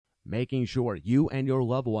Making sure you and your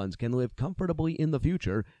loved ones can live comfortably in the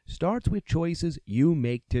future starts with choices you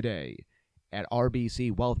make today. At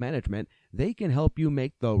RBC Wealth Management, they can help you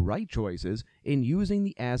make the right choices in using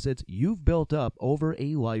the assets you've built up over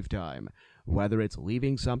a lifetime. Whether it's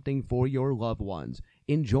leaving something for your loved ones,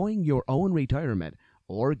 enjoying your own retirement,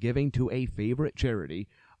 or giving to a favorite charity,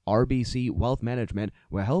 RBC Wealth Management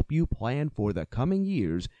will help you plan for the coming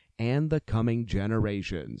years and the coming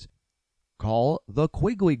generations. Call the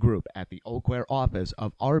Quigley Group at the Eau Claire office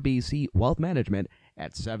of RBC Wealth Management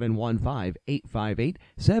at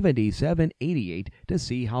 715-858-7788 to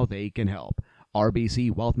see how they can help.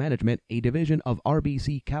 RBC Wealth Management, a division of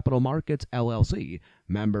RBC Capital Markets, LLC,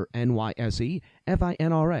 member NYSE,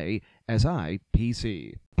 FINRA,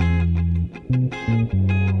 SIPC.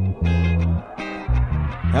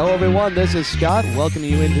 Hello, everyone. This is Scott, welcoming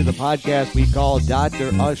you into the podcast we call Dr.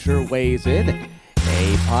 Usher Weighs In,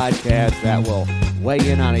 a podcast that will weigh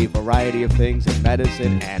in on a variety of things in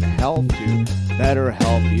medicine and health to better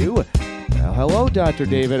help you. Hello, Dr.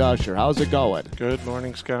 David Usher. How's it going? Good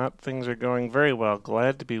morning, Scott. Things are going very well.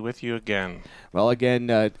 Glad to be with you again. Well, again,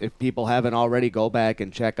 if people haven't already, go back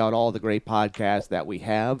and check out all the great podcasts that we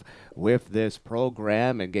have with this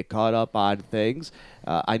program and get caught up on things.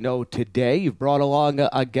 I know today you've brought along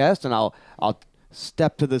a guest, and I'll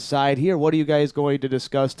step to the side here. What are you guys going to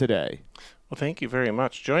discuss today? Well, thank you very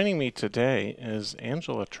much. Joining me today is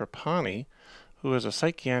Angela Trapani, who is a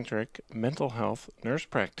psychiatric mental health nurse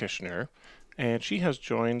practitioner, and she has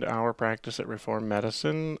joined our practice at Reform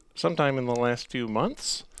Medicine sometime in the last few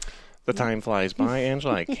months. The time flies by,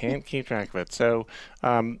 Angela. I can't keep track of it. So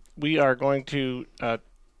we are going to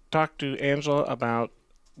talk to Angela about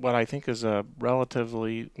what I think is a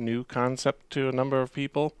relatively new concept to a number of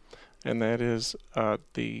people, and that is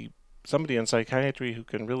somebody in psychiatry who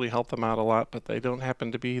can really help them out a lot, but they don't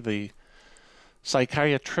happen to be the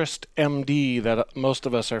psychiatrist MD that most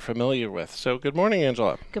of us are familiar with. So good morning,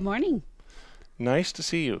 Angela. Good morning. Nice to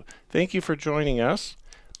see you. Thank you for joining us.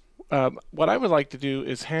 What I would like to do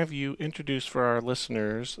is have you introduce for our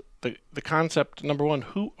listeners the concept, number one,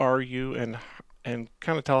 who are you, and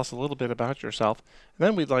kind of tell us a little bit about yourself. And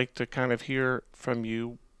then we'd like to kind of hear from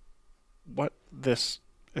you what it's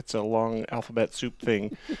a long alphabet soup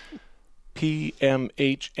thing,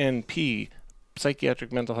 PMHNP,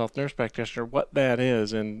 psychiatric mental health nurse practitioner, what that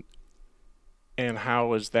is, and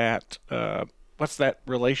how is that, what's that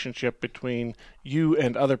relationship between you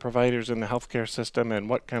and other providers in the healthcare system, and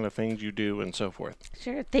what kind of things you do and so forth.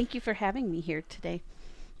 Sure. Thank you for having me here today.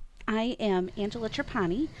 I am Angela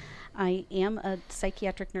Trapani. I am a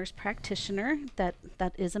psychiatric nurse practitioner. That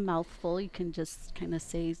is a mouthful. You can just kind of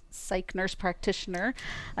say psych nurse practitioner.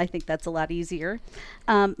 I think that's a lot easier.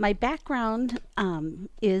 My background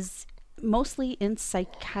is mostly in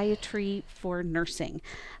psychiatry for nursing.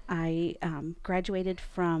 I graduated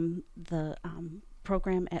from the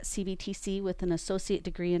program at CVTC with an associate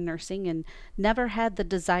degree in nursing and never had the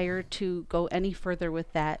desire to go any further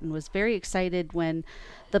with that, and was very excited when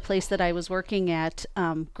the place that I was working at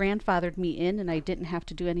grandfathered me in and I didn't have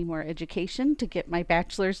to do any more education to get my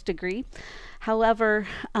bachelor's degree. However,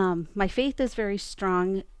 my faith is very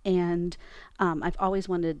strong, and I've always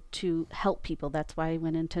wanted to help people. That's why I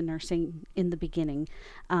went into nursing in the beginning.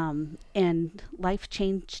 And life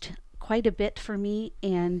changed quite a bit for me,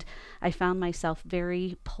 and I found myself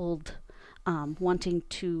very pulled, wanting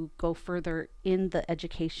to go further in the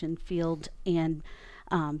education field and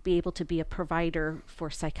be able to be a provider for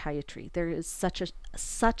psychiatry. There is such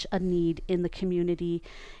a need in the community,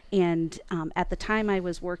 and at the time I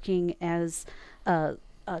was working as a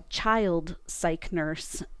child psych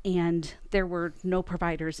nurse, and there were no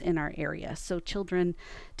providers in our area. So children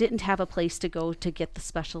didn't have a place to go to get the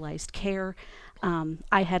specialized care.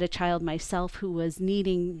 I had a child myself who was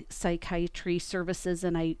needing psychiatry services,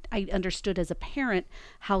 and I understood as a parent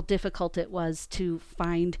how difficult it was to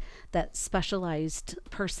find that specialized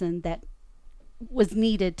person that was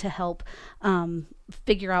needed to help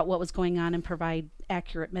figure out what was going on and provide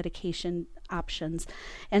accurate medication options.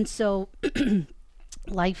 And so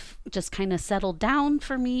life just kind of settled down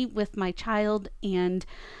for me with my child, and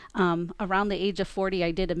around the age of 40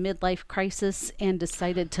 I did a midlife crisis and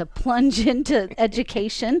decided to plunge into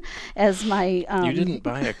education as my you didn't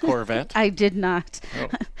buy a Corvette? I did not. Oh.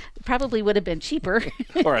 Probably would have been cheaper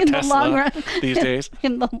or a in Tesla the long run these days.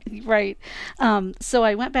 Right. So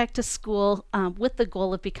I went back to school with the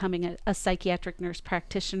goal of becoming a psychiatric nurse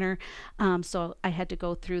practitioner. So I had to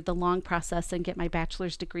go through the long process and get my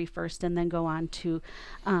bachelor's degree first, and then go on to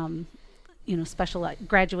special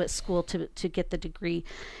graduate school to get the degree.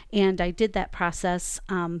 And I did that process,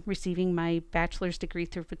 receiving my bachelor's degree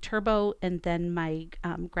through Viterbo, and then my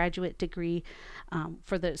graduate degree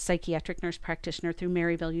for the psychiatric nurse practitioner through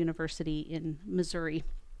Maryville University in Missouri.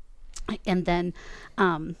 And then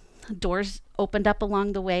doors opened up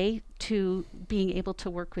along the way to being able to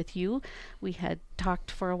work with you. We had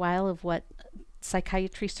talked for a while of what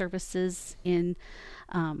psychiatry services in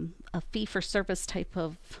a fee-for-service type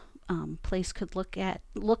of place could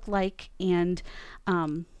look like, and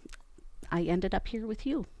I ended up here with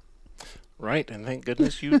you. Right, and thank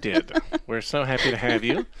goodness you did. We're so happy to have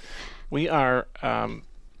you. We are,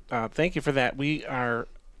 thank you for that. We are,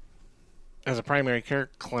 as a primary care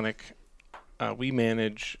clinic, we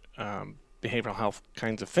manage behavioral health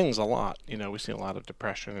kinds of things a lot. We see a lot of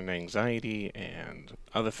depression and anxiety and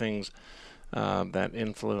other things that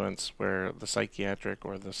influence where the psychiatric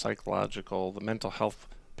or the psychological, the mental health,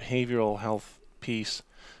 behavioral health piece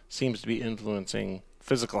seems to be influencing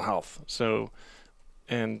physical health. So,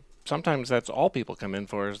 and sometimes that's all people come in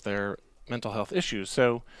for is their mental health issues.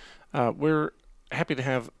 So we're happy to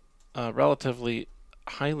have a relatively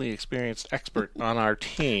highly experienced expert on our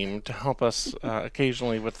team to help us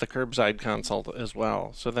occasionally with the curbside consult as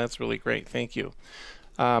well. So that's really great. Thank you.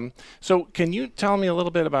 So can you tell me a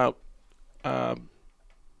little bit about,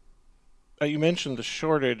 you mentioned the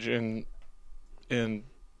shortage in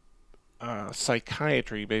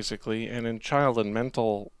psychiatry, basically, and in child and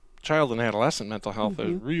adolescent mental health,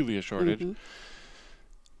 there's really a shortage.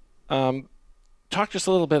 Talk to us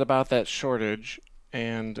a little bit about that shortage,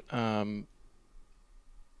 and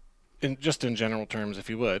in general terms, if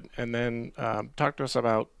you would, and then talk to us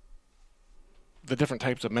about the different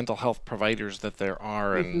types of mental health providers that there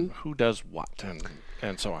are, and who does what,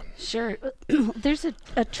 and so on. Sure. There's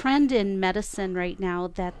a trend in medicine right now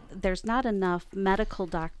that there's not enough medical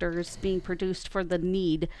doctors being produced for the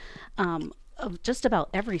need of just about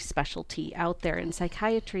every specialty out there. And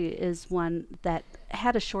psychiatry is one that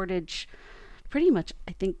had a shortage pretty much,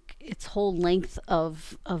 I think, its whole length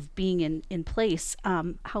of being in place.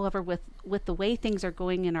 However, with the way things are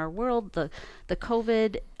going in our world, the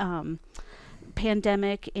COVID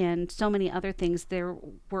pandemic and so many other things, there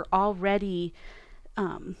were already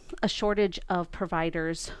a shortage of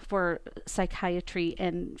providers for psychiatry,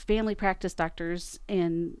 and family practice doctors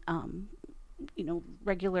and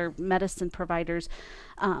regular medicine providers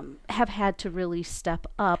have had to really step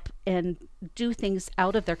up and do things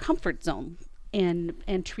out of their comfort zone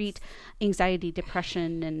and treat anxiety,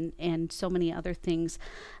 depression, and so many other things.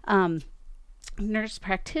 Nurse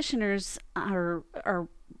practitioners are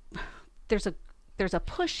there's a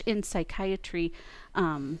push in psychiatry,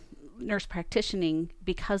 nurse practicing,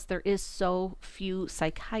 because there is so few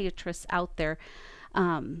psychiatrists out there,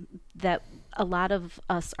 that a lot of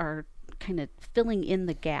us are kind of filling in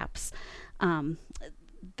the gaps.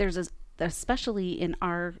 Especially in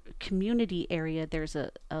our community area, there's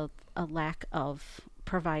a lack of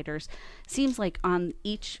providers. Seems like on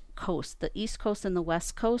each coast, the East Coast and the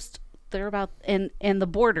West Coast, they're about, and the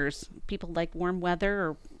borders, people like warm weather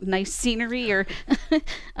or nice scenery, or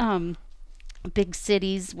big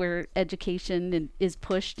cities where education is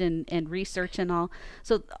pushed and research and all.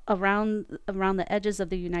 So around the edges of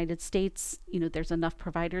the United States, there's enough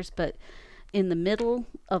providers, but in the middle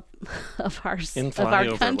of our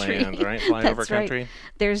country, land, right? Flyover country. Right.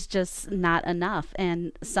 There's just not enough,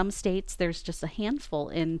 and some states there's just a handful,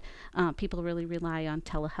 and people really rely on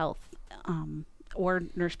telehealth, or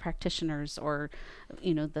nurse practitioners, or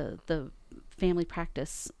the family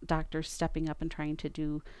practice doctors stepping up and trying to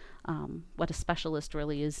do what a specialist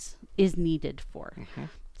really is needed for.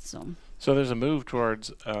 So there's a move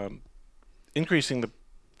towards increasing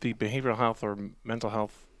the behavioral health or mental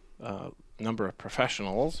health number of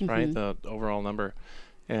professionals, right? The overall number.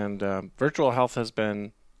 And virtual health has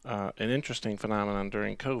been an interesting phenomenon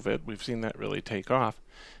during COVID. We've seen that really take off.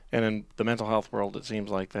 And in the mental health world, it seems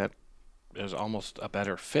like that is almost a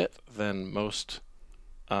better fit than most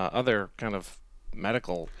other kind of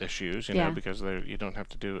medical issues, because you don't have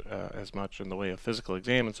to do as much in the way of physical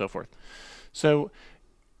exam and so forth. So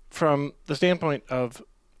from the standpoint of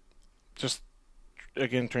just,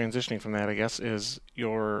 again, transitioning from that, I guess,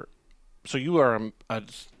 so you are a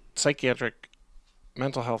psychiatric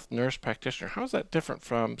mental health nurse practitioner. How is that different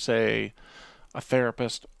from, say, a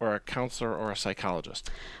therapist or a counselor or a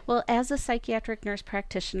psychologist? Well, as a psychiatric nurse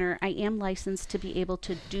practitioner, I am licensed to be able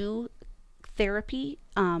to do therapy.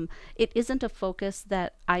 It isn't a focus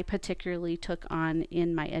that I particularly took on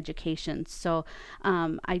in my education. So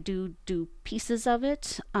I do pieces of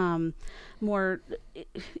it, more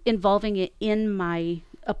involving it in my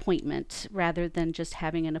appointment rather than just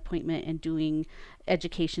having an appointment and doing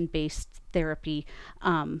education-based therapy.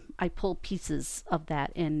 I pull pieces of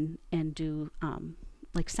that and do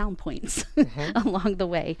like sound points along the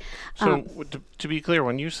way. So to be clear,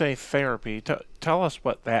 when you say therapy, tell us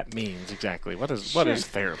what that means exactly. What is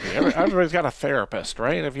therapy? Everybody's got a therapist,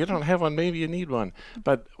 right? If you don't have one, maybe you need one.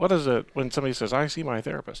 But what is it when somebody says, I see my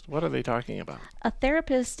therapist? What are they talking about? A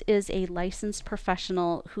therapist is a licensed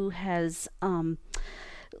professional who has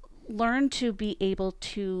learned to be able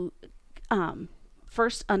to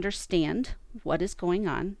first understand what is going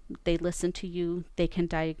on. They listen to you. They can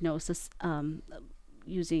diagnose us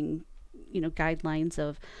using guidelines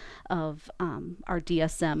of our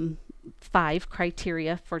DSM-5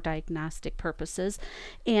 criteria for diagnostic purposes,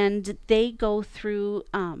 and they go through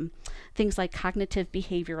things like cognitive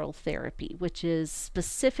behavioral therapy, which is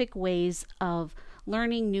specific ways of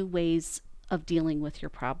learning new ways of dealing with your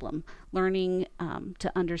problem, learning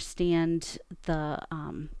to understand the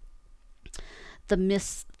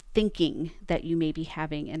misthinking that you may be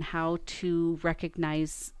having and how to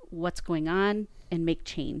recognize what's going on and make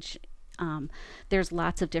change. There's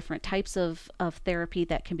lots of different types of therapy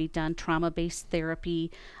that can be done: trauma-based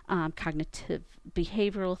therapy, cognitive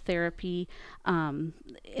behavioral therapy,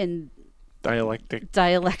 and Dialectic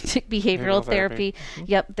behavioral therapy. Mm-hmm.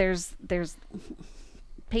 Yep, there's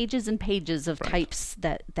pages and pages of types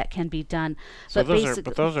that can be done. So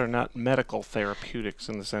those are not medical therapeutics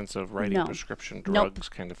in the sense of writing prescription drugs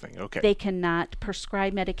kind of thing. Okay. They cannot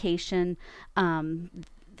prescribe medication.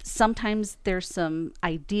 Sometimes there's some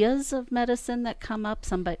ideas of medicine that come up.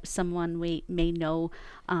 Someone may know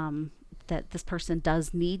that this person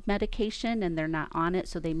does need medication and they're not on it,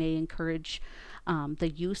 so they may encourage the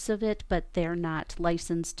use of it, but they're not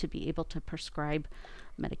licensed to be able to prescribe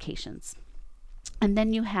medications. And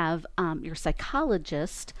then you have your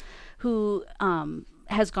psychologist, who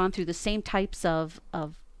has gone through the same types of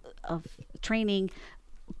training,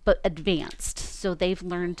 but advanced. So they've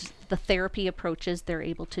learned the therapy approaches. They're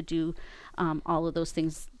able to do all of those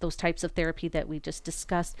things, those types of therapy that we just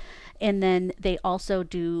discussed. And then they also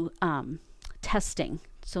do testing.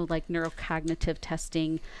 So like neurocognitive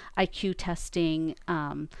testing, IQ testing.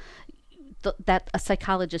 That a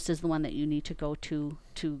psychologist is the one that you need to go to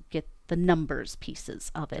get the numbers pieces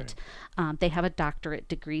of it. Okay. They have a doctorate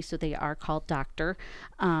degree, so they are called doctor,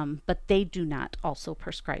 but they do not also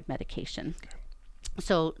prescribe medication. Okay.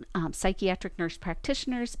 So psychiatric nurse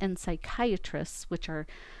practitioners and psychiatrists, which are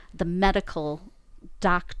the medical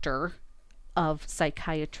doctor of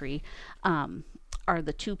psychiatry, are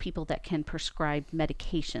the two people that can prescribe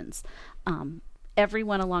medications.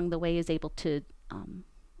 Everyone along the way is able to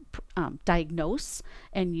diagnose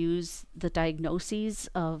and use the diagnoses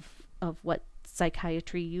of what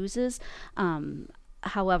psychiatry uses.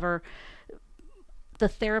 However, the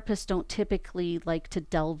therapists don't typically like to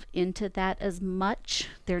delve into that as much.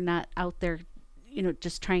 They're not out there,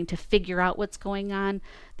 just trying to figure out what's going on.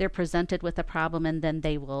 They're presented with a problem and then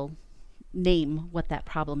they will name what that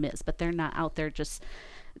problem is, but they're not out there just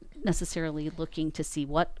necessarily looking to see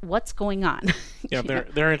what's going on. Yeah,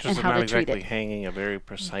 they're interested in not exactly hanging a very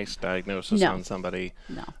precise diagnosis on somebody,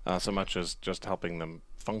 so much as just helping them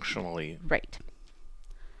functionally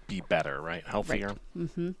be better, right? Healthier,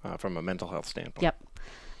 from a mental health standpoint. Yep.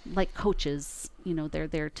 Like coaches, they're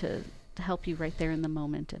there to help you right there in the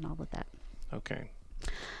moment and all of that. Okay.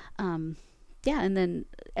 Yeah, and then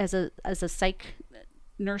as a psych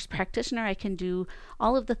nurse practitioner, I can do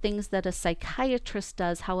all of the things that a psychiatrist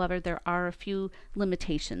does. However, there are a few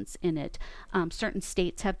limitations in it. Certain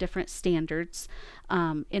states have different standards.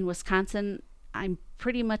 In Wisconsin, I'm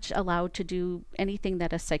pretty much allowed to do anything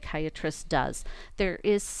that a psychiatrist does. There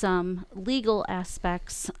is some legal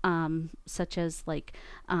aspects, such as like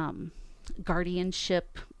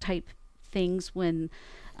guardianship type things, when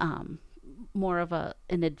more of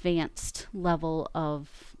an advanced level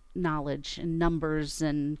of knowledge and numbers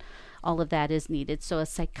and all of that is needed. So a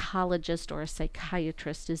psychologist or a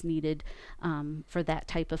psychiatrist is needed for that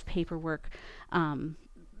type of paperwork.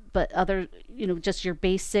 But other, just your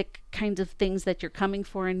basic kinds of things that you're coming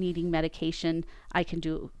for and needing medication, I can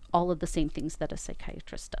do all of the same things that a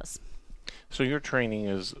psychiatrist does. So your training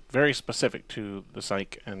is very specific to the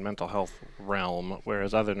psych and mental health realm,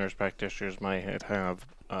 whereas other nurse practitioners might have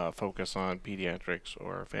focus on pediatrics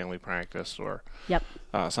or family practice or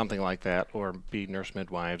something like that, or be nurse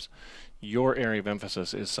midwives. Your area of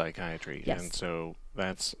emphasis is psychiatry, and so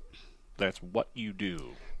that's what you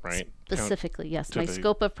do, right? Specifically, yes. My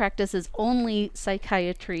scope of practice is only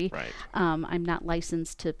psychiatry. Right. I'm not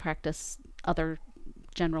licensed to practice other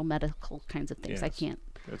general medical kinds of things. I can't.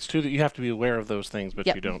 It's true that you have to be aware of those things, but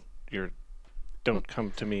you don't. don't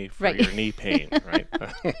come to me for Right. your knee pain, right?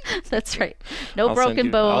 That's right. No I'll broken send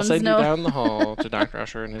you, bones. I'll send no. you down the hall to Dr.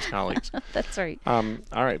 Usher and his colleagues. That's right. All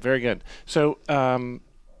right, very good. So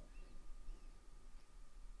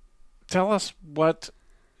tell us what,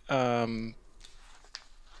 from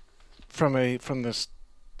the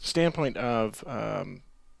standpoint of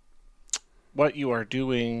what you are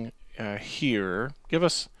doing here. Give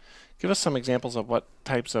us some examples of what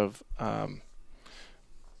types of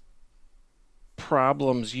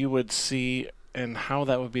problems you would see and how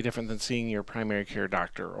that would be different than seeing your primary care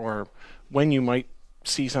doctor, or when you might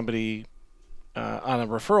see somebody on a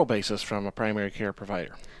referral basis from a primary care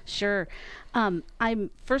provider. Sure. I'm,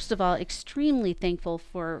 first of all, extremely thankful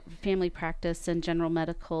for family practice and general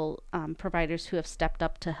medical providers who have stepped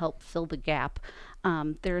up to help fill the gap.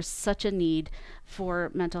 There's such a need for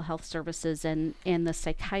mental health services, and the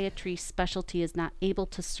psychiatry specialty is not able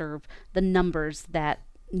to serve the numbers that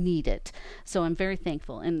need it. So I'm very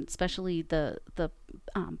thankful, and especially the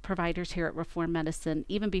providers here at Reform Medicine.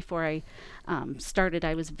 Even before I started,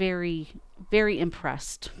 I was very, very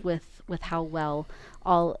impressed with how well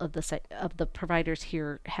all of the providers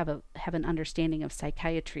here have an understanding of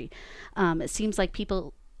psychiatry. It seems like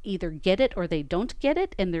people either get it or they don't get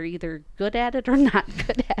it, and they're either good at it or not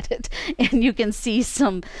good at it. And you can see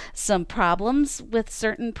some problems with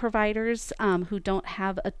certain providers who don't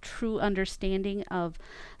have a true understanding of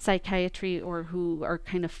psychiatry, or who are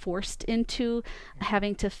kind of forced into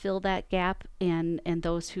having to fill that gap, and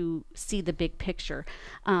those who see the big picture.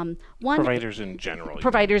 Providers in general.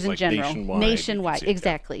 Providers in like general. Nationwide.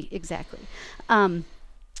 Exactly.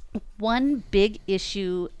 One big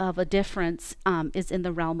issue of a difference is in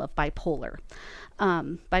the realm of bipolar.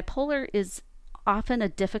 Bipolar is often a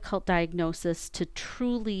difficult diagnosis to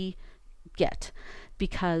truly get,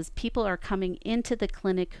 because people are coming into the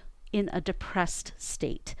clinic in a depressed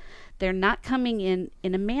state. They're not coming in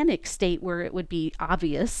a manic state where it would be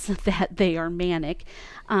obvious that they are manic.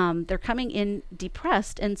 They're coming in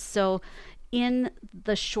depressed, and so in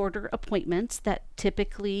the shorter appointments that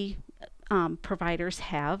typically providers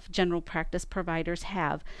have, general practice providers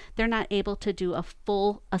have, they're not able to do a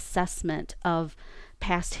full assessment of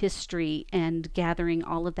past history and gathering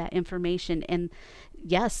all of that information. And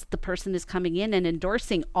yes, the person is coming in and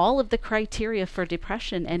endorsing all of the criteria for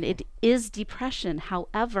depression, and it is depression.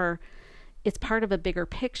 However, it's part of a bigger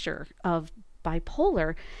picture of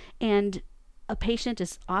bipolar, and a patient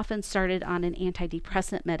is often started on an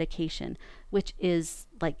antidepressant medication, which is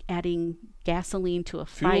like adding gasoline to a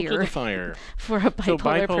Fuel to the fire for a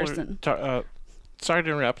bipolar person. Sorry to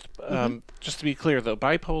interrupt. Just to be clear, though,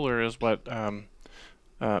 bipolar is what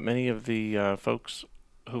many of the folks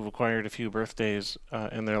who've acquired a few birthdays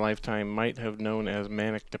in their lifetime might have known as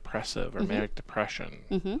manic depressive or manic depression,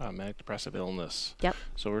 manic depressive illness. Yep.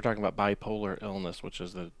 So we're talking about bipolar illness, which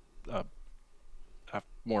is a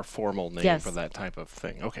more formal name for that type of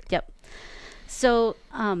thing. Okay. Yep. So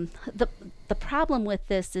the problem with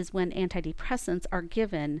this is when antidepressants are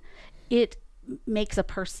given, it makes a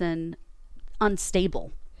person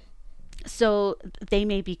unstable. So they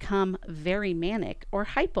may become very manic or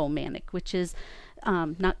hypomanic, which is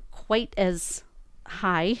not quite as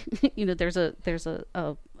high. There's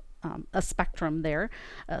a spectrum there,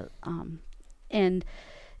 and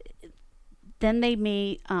then they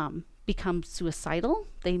may become suicidal.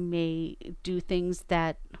 They may do things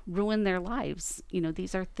that ruin their lives.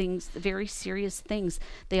 These are things, very serious things.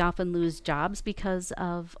 They often lose jobs because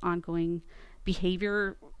of ongoing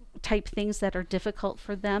behavior type things that are difficult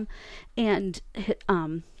for them. And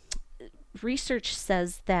research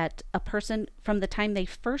says that a person, from the time they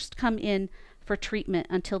first come in for treatment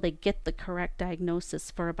until they get the correct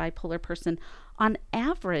diagnosis for a bipolar person, on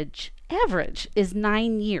average is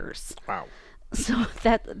 9 years. Wow. So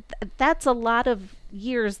that's a lot of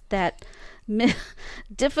years that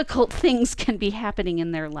difficult things can be happening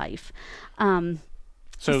in their life.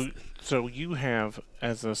 So you have,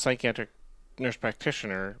 as a psychiatric nurse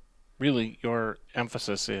practitioner, really your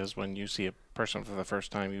emphasis is when you see a person for the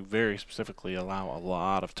first time, you very specifically allow a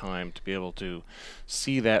lot of time to be able to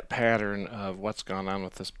see that pattern of what's gone on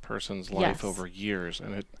with this person's life over years,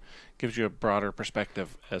 and it gives you a broader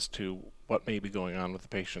perspective as to what may be going on with the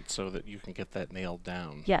patient so that you can get that nailed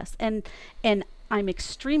down. Yes, and I'm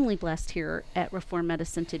extremely blessed here at Reform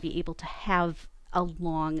Medicine to be able to have a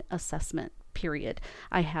long assessment period.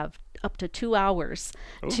 I have up to 2 hours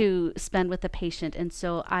to spend with the patient, and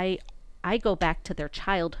so I go back to their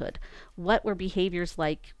childhood. What were behaviors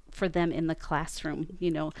like for them in the classroom?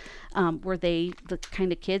 Were they the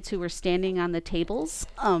kind of kids who were standing on the tables?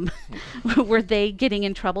 Were they getting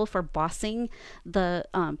in trouble for bossing the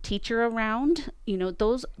teacher around?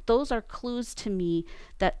 Those are clues to me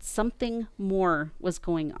that something more was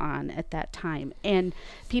going on at that time. And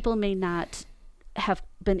people may not have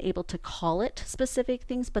been able to call it specific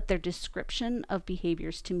things, but their description of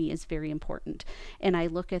behaviors to me is very important. And I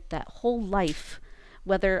look at that whole life,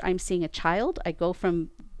 whether I'm seeing a child, I go from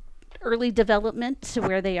early development to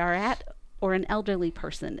where they are at, or an elderly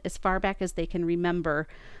person, as far back as they can remember,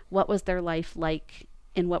 what was their life like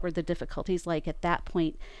and what were the difficulties like at that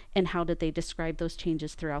point, and how did they describe those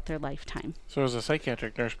changes throughout their lifetime. So as a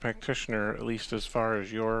psychiatric nurse practitioner, at least as far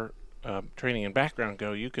as your training and background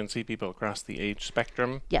go, you can see people across the age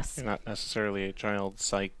spectrum. Yes. You're not necessarily a child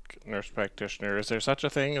psych nurse practitioner. Is there such a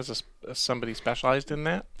thing as somebody specialized in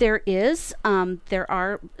that? There is.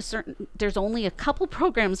 There's only a couple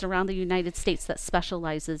programs around the United States that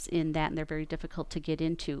specializes in that, and they're very difficult to get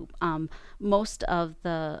into. Most of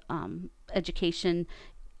the education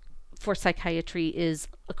for psychiatry is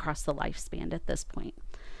across the lifespan at this point.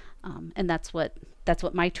 And that's what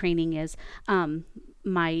my training is.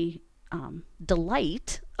 My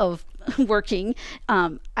delight of working,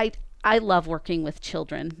 I love working with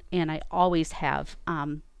children, and I always have.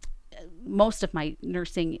 Most of my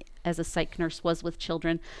nursing as a psych nurse was with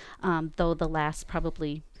children, though the last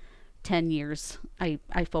probably 10 years I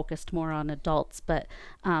focused more on adults, but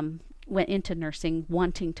went into nursing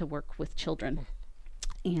wanting to work with children.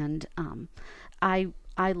 And I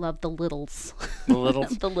love the littles. The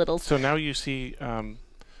littles? The littles. So now you see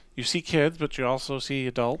kids, but you also see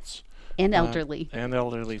adults. And elderly. And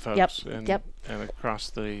elderly folks. Yep. And across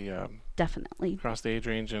the definitely across the age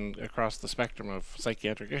range and across the spectrum of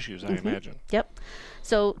psychiatric issues, I imagine. Yep.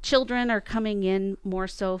 So children are coming in more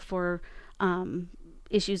so for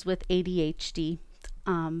issues with ADHD,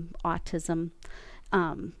 autism,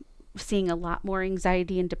 seeing a lot more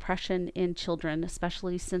anxiety and depression in children,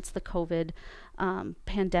 especially since the COVID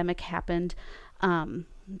pandemic happened.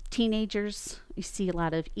 Teenagers, you see a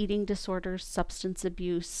lot of eating disorders, substance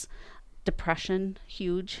abuse, depression,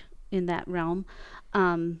 huge in that realm.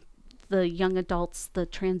 The young adults, the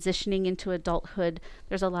transitioning into adulthood,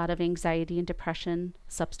 there's a lot of anxiety and depression,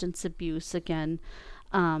 substance abuse again.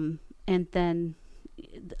 And then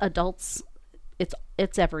adults,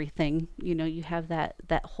 it's everything. You have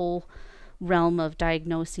that whole realm of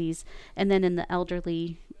diagnoses. And then in the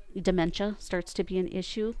elderly, dementia starts to be an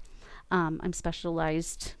issue. I'm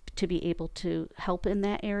specialized to be able to help in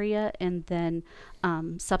that area. And then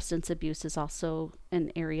substance abuse is also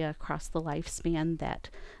an area across the lifespan that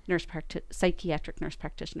psychiatric nurse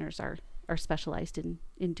practitioners are specialized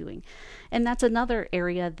in doing. And that's another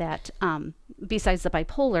area that, besides the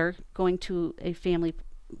bipolar, going to a family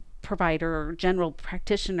provider or general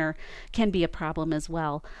practitioner can be a problem as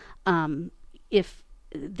well. If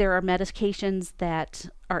there are medications that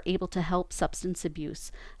are able to help substance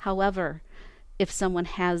abuse. However, if someone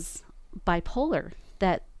has bipolar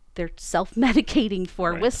that they're self-medicating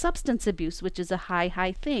for with substance abuse, which is a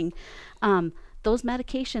high thing, those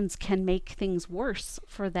medications can make things worse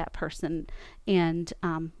for that person. And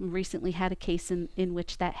recently had a case in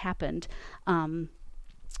which that happened. A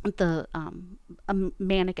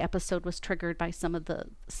manic episode was triggered by some of the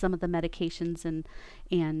medications,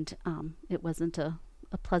 and it wasn't a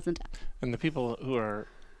pleasant. And the people who are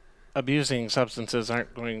abusing substances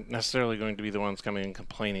aren't necessarily going to be the ones coming and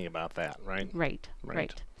complaining about that, right? Right.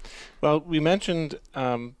 Well, we mentioned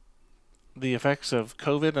the effects of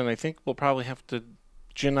COVID, and I think we'll probably have to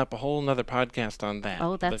gin up a whole nother podcast on that.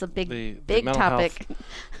 Oh, that's a big mental topic. Health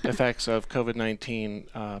effects of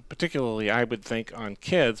COVID-19, particularly, I would think, on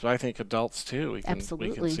kids, but I think adults too. Absolutely.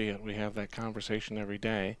 We can see it. We have that conversation every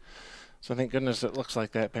day. So thank goodness it looks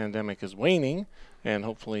like that pandemic is waning, and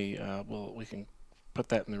hopefully we can put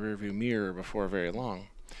that in the rearview mirror before very long.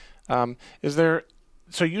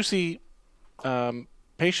 So you see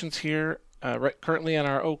patients here currently in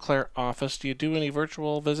our Eau Claire office. Do you do any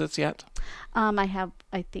virtual visits yet? I have,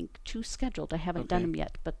 I think, 2 scheduled. I haven't done them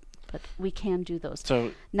yet, but we can do those.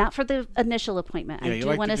 So not for the initial appointment. Yeah, I you do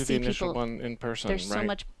like want to to do see the initial people. one in person, There's so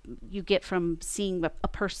much you get from seeing a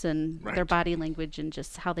person, their body language, and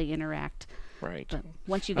just how they interact. Right. But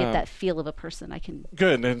once you get that feel of a person, I can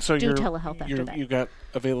good. And so do telehealth after that. You got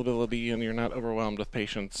availability, and you're not overwhelmed with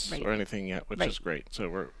patients Right. or anything yet, which is great.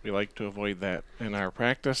 So we like to avoid that in our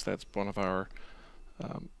practice. That's one of our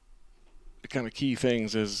kind of key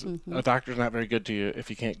things is a doctor's not very good to you if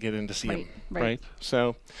you can't get in to see him. Right.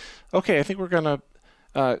 So, okay, I think we're going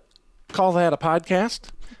to call that a podcast.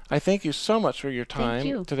 I thank you so much for your Thank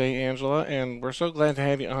you. time today, Angela, and we're so glad to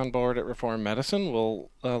have you on board at Reform Medicine. We'll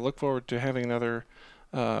look forward to having another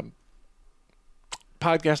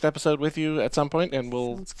podcast episode with you at some point, and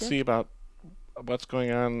we'll Sounds good. see about what's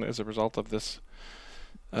going on as a result of this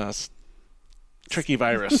tricky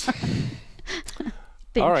virus.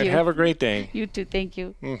 Thank All right, you. have a great day. You too. Thank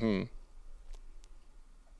you. Mm-hmm.